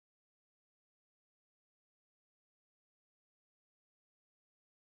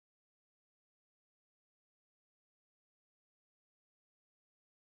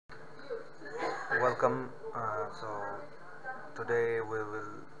Welcome. Today we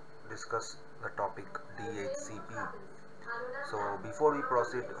will discuss the topic DHCP. So before we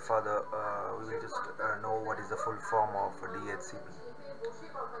proceed further, we will just know what is the full form of DHCP.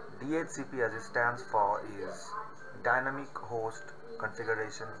 DHCP, as it stands for, is Dynamic Host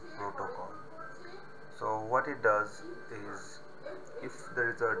Configuration Protocol. So what it does is, if there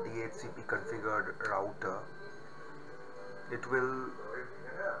is a DHCP configured router, it will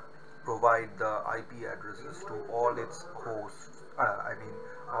provide the IP addresses to all its hosts,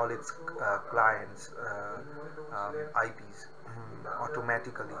 all its clients IPs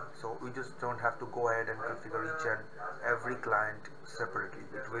automatically. So we just don't have to go ahead and configure each and every client separately.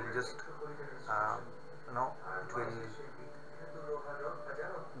 It will just it will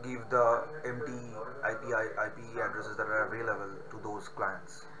give the empty IP addresses that are available to those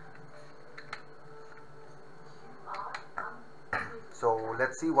clients. So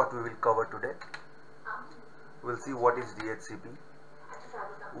let's see what we will cover today. We'll see what is DHCP.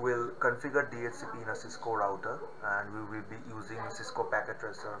 We'll configure DHCP in a Cisco router, and we will be using Cisco packet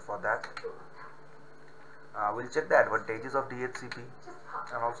tracer for that. We'll check the advantages of DHCP,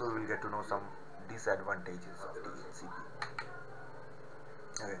 and also we will get to know some disadvantages of DHCP.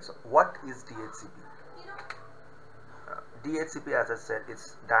 Okay, so what is DHCP? DHCP, as I said,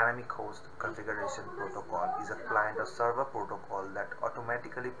 is Dynamic Host Configuration Protocol, is a client or server protocol that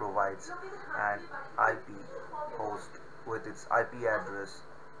automatically provides an IP host with its IP address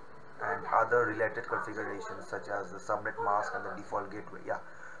and other related configurations such as the subnet mask and the default gateway.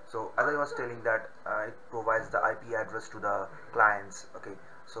 So as I was telling that it provides the IP address to the clients. Okay,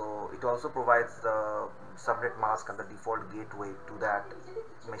 so it also provides the subnet mask and the default gateway to that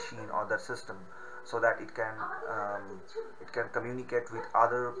machine or that system, so that it can communicate with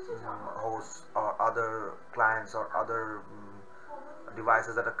other hosts or other clients or other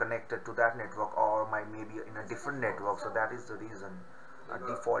devices that are connected to that network, or maybe in a different network. So that is the reason a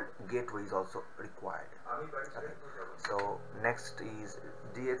default gateway is also required. Okay. So next is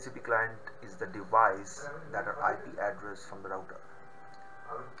DHCP client is the device that are IP address from the router.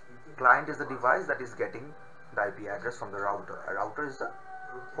 Client is the device that is getting the IP address from the router. A router is the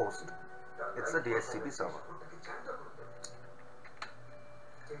host. It's a DHCP server.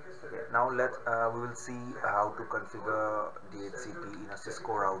 Okay, now we will see how to configure DHCP in a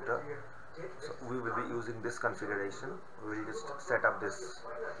Cisco router. So we will be using this configuration. We will just set up this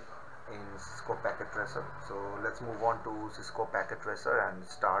in Cisco packet tracer. So let's move on to Cisco packet tracer and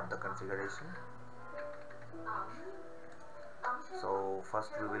start the configuration. So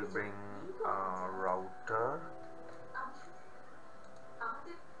first we will bring a router.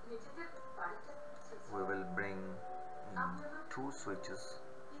 We will bring two switches.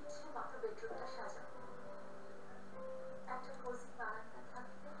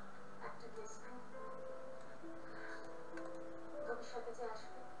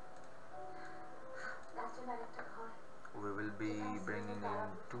 We will be bringing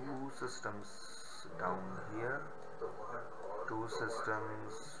in two systems down here, two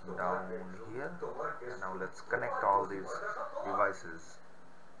systems down here, and now let's connect all these devices.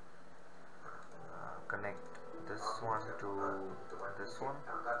 Connect this one to this one,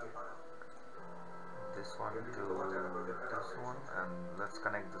 this one to this one, and let's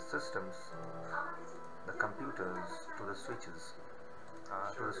connect the systems, the computers, to the switches,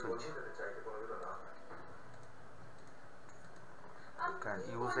 to the switch. You can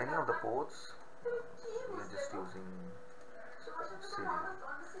use any of the ports. We are just using serial.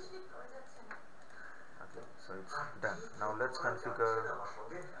 Okay, so it's done. Now let's configure.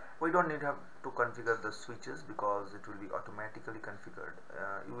 We don't need to configure the switches because it will be automatically configured.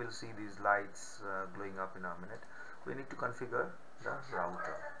 You will see these lights glowing up in a minute. We need to configure the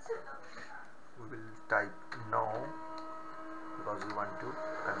router. We will type no because we want to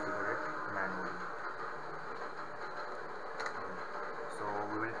configure it manually. So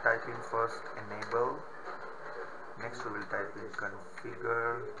we will type in first enable. Next we will type in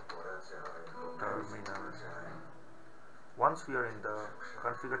configure terminal. Once we are in the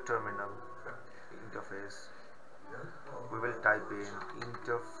configure terminal interface, we will type in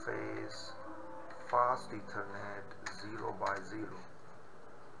interface fast Ethernet 0x0.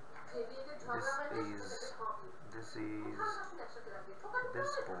 This is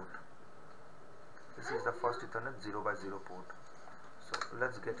this port. This is the first Ethernet 0x0 port. So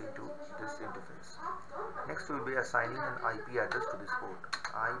let's get into this interface. Next we will be assigning an IP address to this port.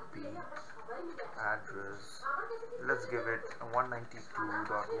 IP address, let's give it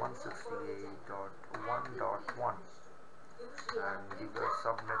 192.168.1.1 and give a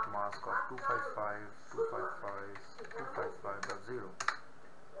subnet mask of 255.255.255.0.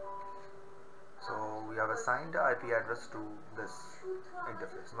 So we have assigned the IP address to this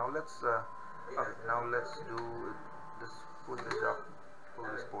interface. Now let's okay, now let's do this. Pull this up, pull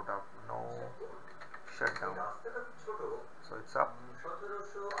this port up. No shutdown. So it's up.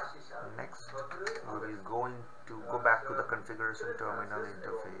 Next, we will go back to the configuration terminal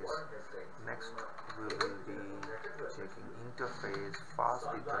interface. Next, we will be checking interface, fast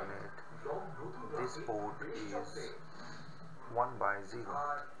internet. This port is 1/0.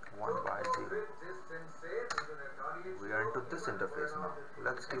 1/0. We are into this interface now.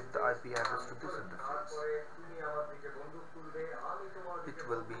 Let's give the IP address to this interface. It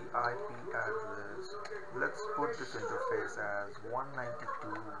will be IP address. Let's put this interface as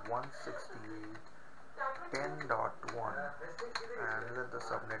 192.168.10.1 and let the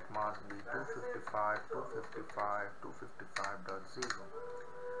subnet mask be 255.255.255.0.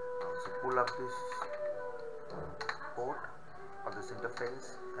 So pull up this port of this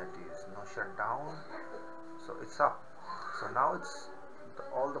interface. It is no shutdown, so it's up. So now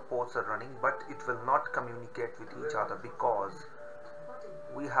all the ports are running, but it will not communicate with each other because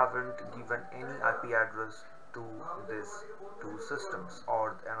we haven't given any IP address to these two systems,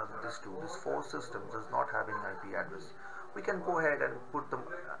 or these 4 systems does not have any IP address. We can go ahead and put them,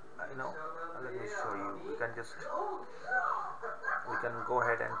 let me show you. We can go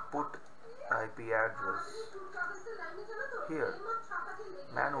ahead and put IP address here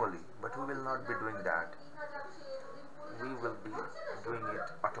manually, but we will not be doing that. We will be doing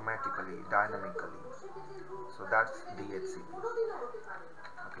it automatically, dynamically. So that's DHCP.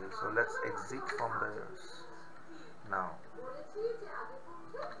 Okay, so let's exit from this. Now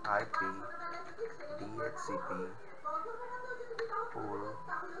IP DHCP pool.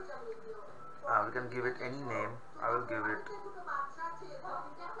 We can give it any name. I will give it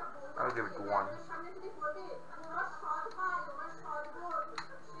 1.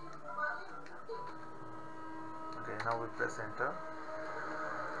 Okay, now we press enter.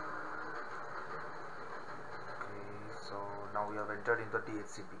 Okay, so now we have entered into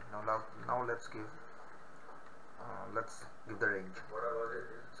DHCP. Now let's give the range.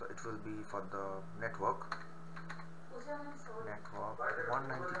 So it will be for the network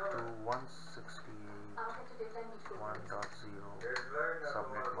 192.168.1.0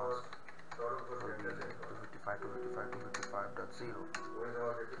 subnet mask will be 255.255.255.0.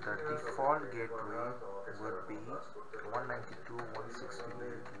 The default gateway would be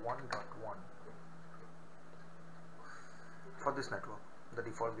 192.168.1.1. For this network, the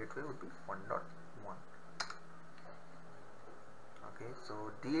default gateway would be 1.1. Okay, so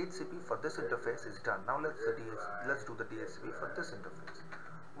DHCP for this interface is done. Now let's do the DHCP for this interface.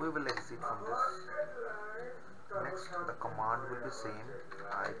 We will exit from this. Next, the command will be same: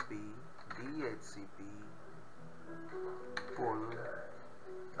 IP DHCP pull.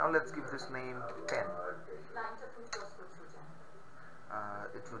 Now let's give this name 10.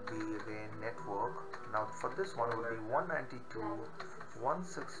 It would be again network. Now for this one will be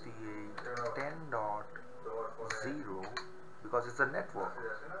 192.168.10.0 because it's a network.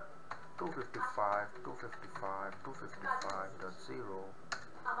 255.255.255.0,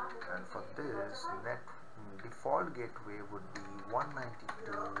 and for this default gateway would be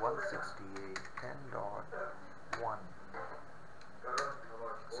 192.168.10.1.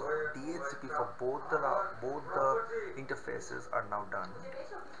 So DHCP for both the interfaces are now done.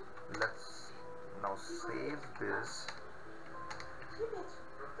 Let's now save this.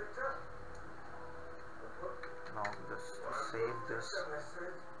 Now just save this.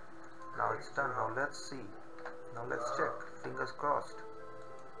 Now it's done. Now let's see. Now let's check. Fingers crossed.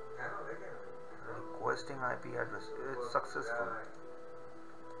 Requesting IP address. It's successful.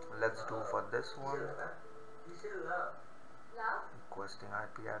 Let's do for this one. Requesting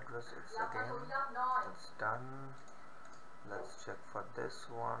IP address. It's done. Let's check for this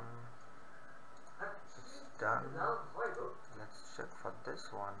one. It's done. Let's check for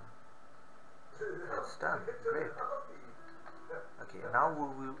this one. It's done. Great. Okay, now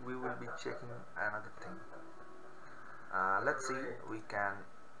we will be checking another thing. Let's see, we can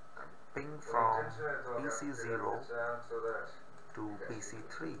ping from PC0 to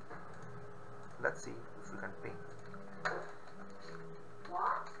PC3. Let's see if we can ping.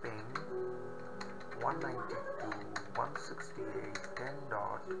 Ping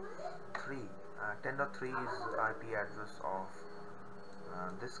 192.168.10.3. 10.3 is IP address of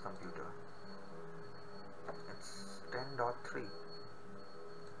this computer. It's 10.3.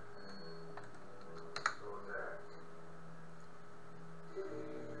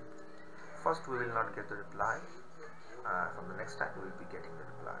 First we will not get the reply. From the next time we will be getting the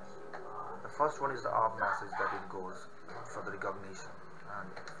reply. The first one is the ARP message that it goes for the recognition. and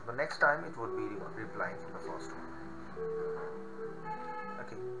the next time it would be replying from the first one.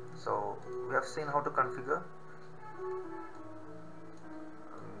 Okay, so we have seen how to configure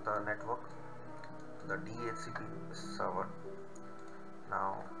the network, the DHCP server.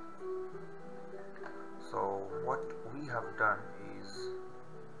 Now, so what we have done is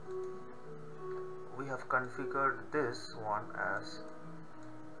we have configured this one as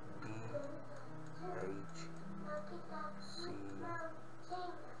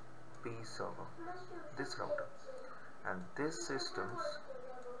DHCP server, this router, and this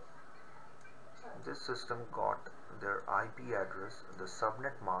system got their IP address, the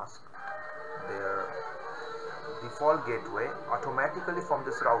subnet mask, their default gateway automatically from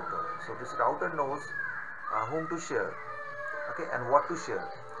this router. So this router knows whom to share, okay, and what to share.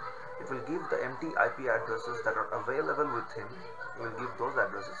 It will give the empty IP addresses that are available with him. It will give those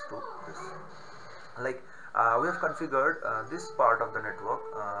addresses to this. Like we have configured this part of the network,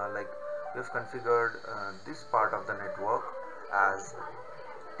 like we have configured this part of the network as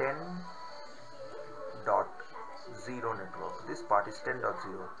 10.0 network. This part is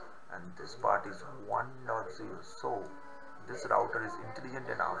 10.0 and this part is 1.0. So this router is intelligent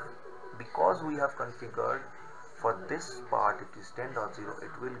enough, because we have configured for this part it is 10.0,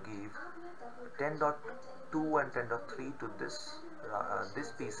 it will give 10.2 and 10.3 to this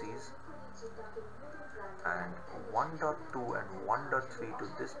PCs, and 1.2 and 1.3 to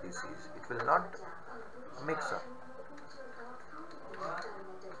this PCs. It will not mix up.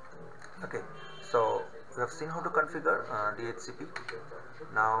 Okay, so we have seen how to configure DHCP.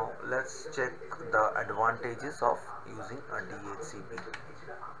 Now let's check the advantages of using a DHCP.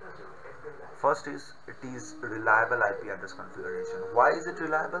 First is it is reliable IP address configuration. Why is it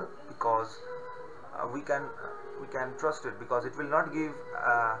reliable? Because we can trust it, because it will not give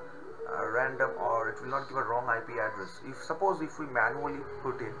a random, or it will not give a wrong IP address. Suppose if we manually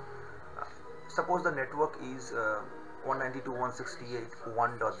put in, suppose the network is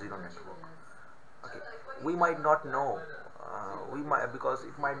 192.168.1.0 network. Okay, we might not know, because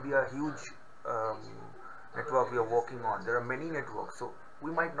it might be a huge network we are working on. There are many networks, so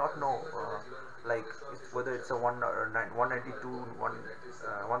we might not know like whether it's a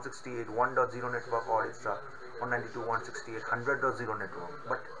 192.168.1.0 network, or it's a 192.168.100.0 network.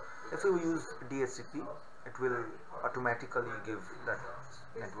 But if we use DHCP, it will automatically give that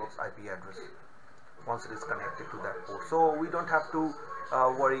network's IP address once it is connected to that port. So we don't have to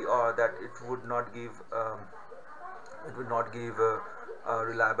worry that it would not give a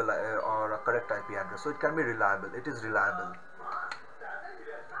reliable or a correct IP address. So it can be reliable. It is reliable.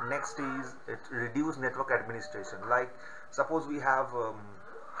 Next is it reduce network administration. Like suppose we have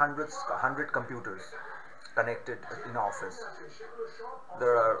 100 computers connected in office.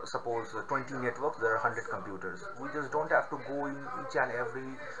 There are suppose 20 networks, there are 100 computers. We just don't have to go in each and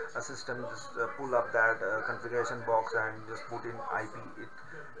every system, just pull up that configuration box and just put in IP.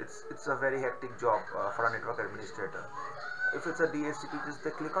 It's a very hectic job for a network administrator. If it's a DHCP, just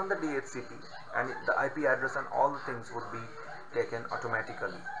they click on the DHCP and the IP address and all the things would be taken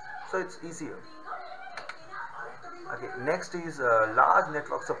automatically. So it's easier. Okay, next is large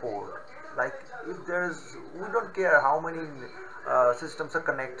network support. Like if we don't care how many systems are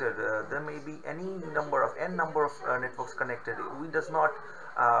connected, there may be n number of networks connected. We does not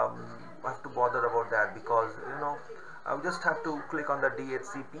have to bother about that, because we just have to click on the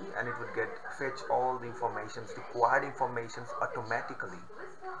DHCP and it would fetch all the required informations automatically.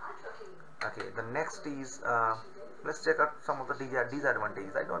 Okay, the next is let's check out some of the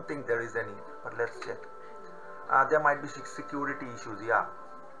disadvantages. I don't think there is any, but let's check. There might be security issues. Yeah,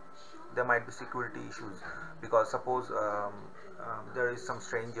 there might be security issues, because suppose there is some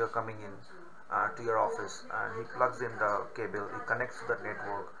stranger coming in to your office and he plugs in the cable, he connects to the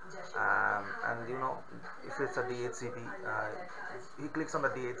network, and if it's a DHCP, he clicks on the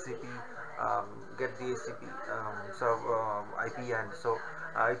DHCP, get DHCP IP, and so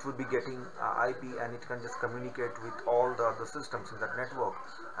it would be getting IP, and it can just communicate with all the other systems in that network,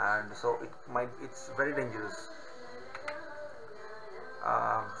 and so it's very dangerous.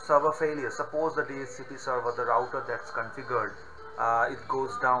 Server failure. Suppose the DHCP server, the router that's configured, it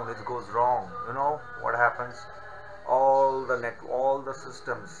goes down, it goes wrong. What happens? All the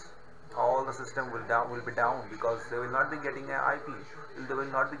system will be down, because they will not be getting an IP. They will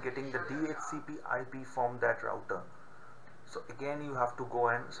not be getting the DHCP IP from that router. So again, you have to go,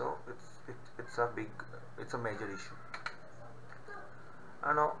 and so it's a major issue.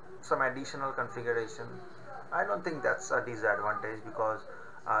 Some additional configuration. I don't think that's a disadvantage, because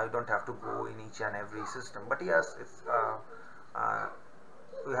you don't have to go in each and every system. But yes, it's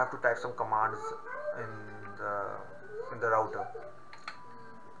we have to type some commands in the router.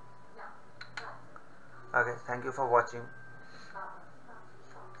 Okay, thank you for watching.